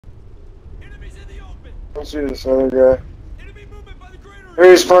I see this other guy.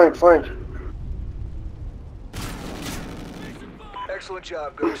 Here he's flank. Excellent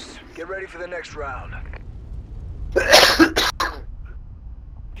job, Ghosts. Get ready for the next round.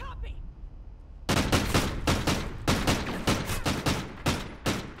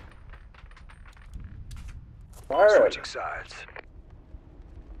 Switching sides.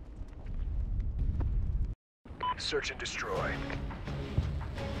 Search and destroy.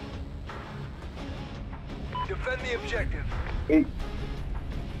 Defend the objective. Hey.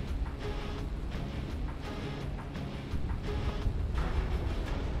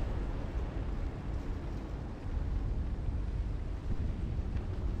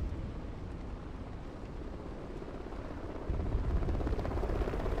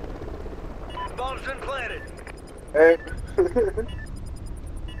 Bomb's been planted. Hey.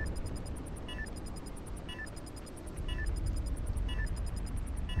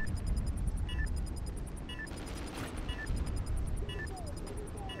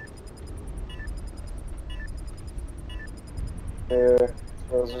 Yeah,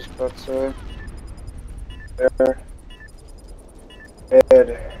 I was just about to say. There. Dead.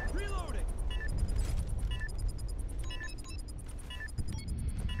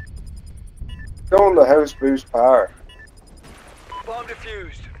 Go in the house, boost power. Bomb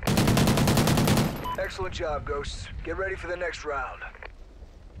defused. Excellent job, Ghosts. Get ready for the next round.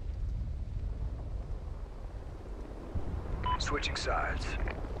 Switching sides.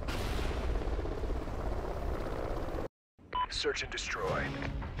 Search and destroy.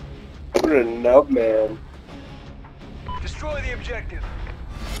 What a nub, man. Destroy the objective.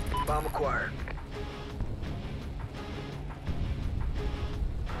 Bomb acquired.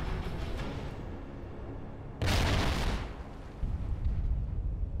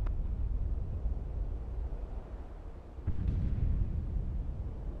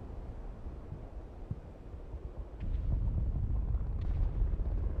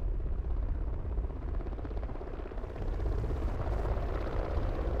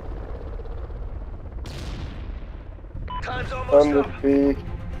 Time's almost Under up. B.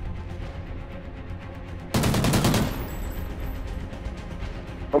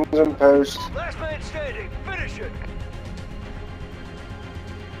 Comes in post. Last man standing. Finish it.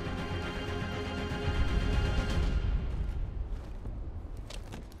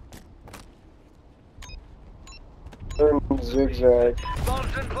 Turn zigzag.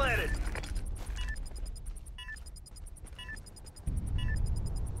 Bomb's been planted.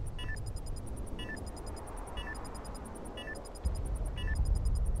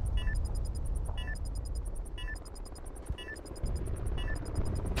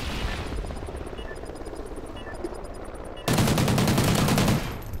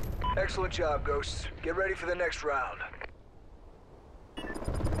 Excellent job, Ghosts. Get ready for the next round.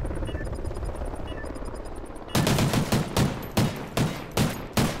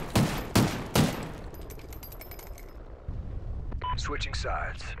 Switching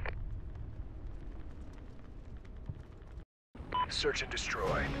sides. Search and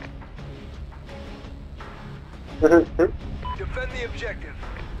destroy. Defend the objective.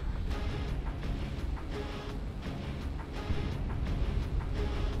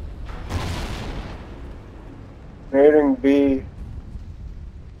 Rating B.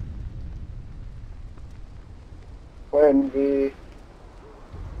 Plan B.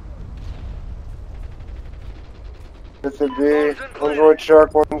 It's a B. Android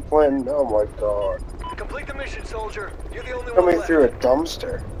Shark 1 Clinton. Oh my god. Complete the mission, soldier. You're the only one Coming left. through a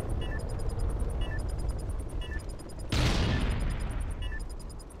dumpster.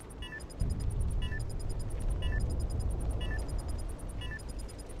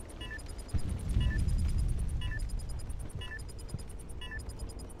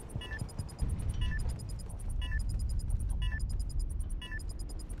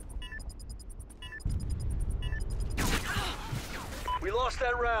 We lost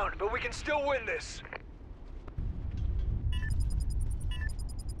that round, but we can still win this.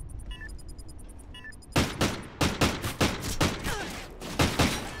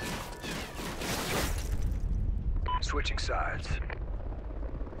 Switching sides.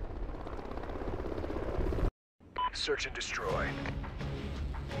 Search and destroy.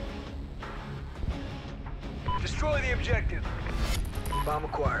 Destroy the objective. Bomb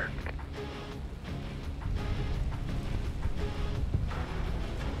acquired.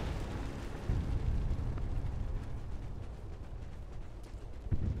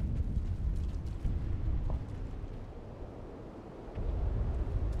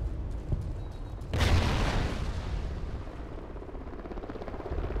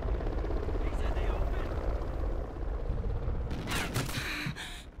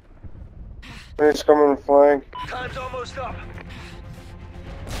 He's coming flank. Time's almost up.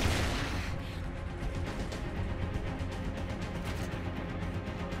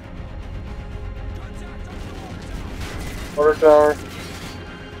 Water tower.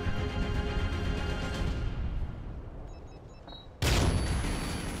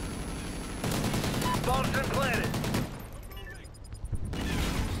 Bomb's been planted.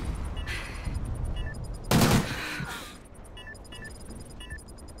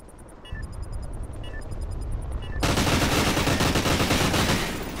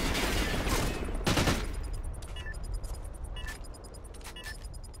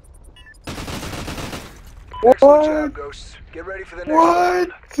 Excellent job, Ghosts. Get ready for the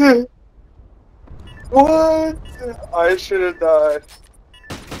next round. What? I should have died.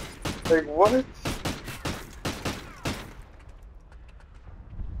 Like, what?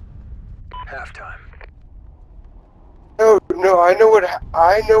 Halftime. No, I know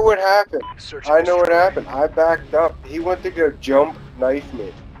what happened. Search I and know what destroy. happened. I backed up. He went to go jump knife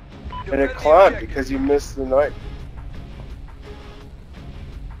me. And Defend it the climbed objective. because he missed the knife.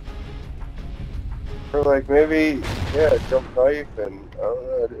 Or like maybe, yeah, jump knife and I don't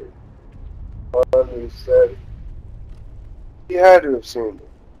know, dude. What he said. He had to have seen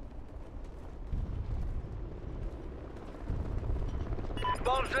it.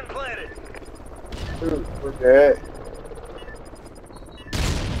 Bomb's been planted. Dude, we're dead.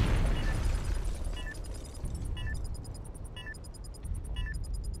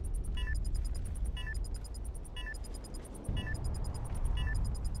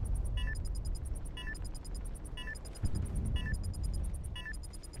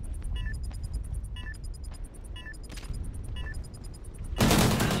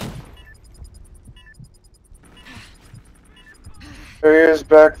 There he is,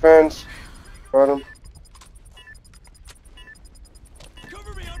 back fence. Got him.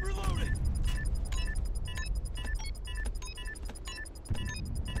 Cover me, I'm reloading.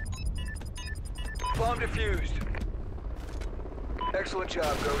 Bomb defused. Excellent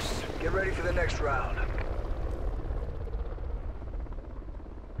job, Ghosts. Get ready for the next round.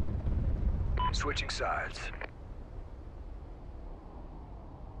 Switching sides.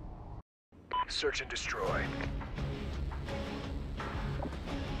 Search and destroy.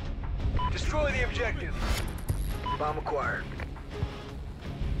 Destroy the objective. Bomb acquired.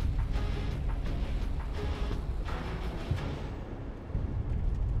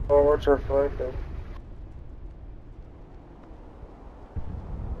 Oh, what's our flanking?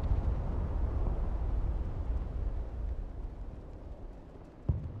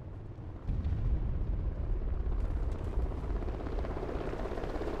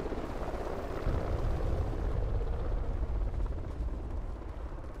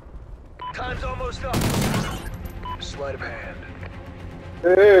 Time's almost up. Sleight of hand.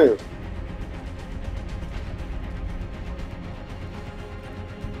 Dude.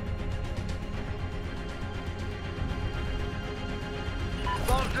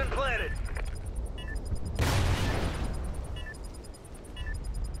 Bomb's been planted.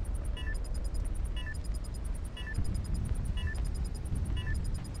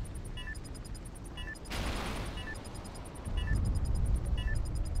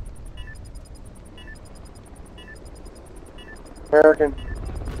 American.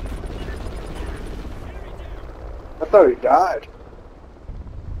 I thought he died.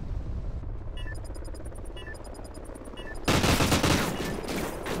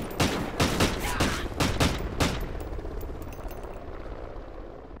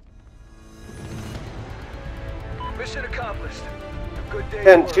 Mission accomplished. Good day. And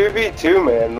at work. 2v2, man.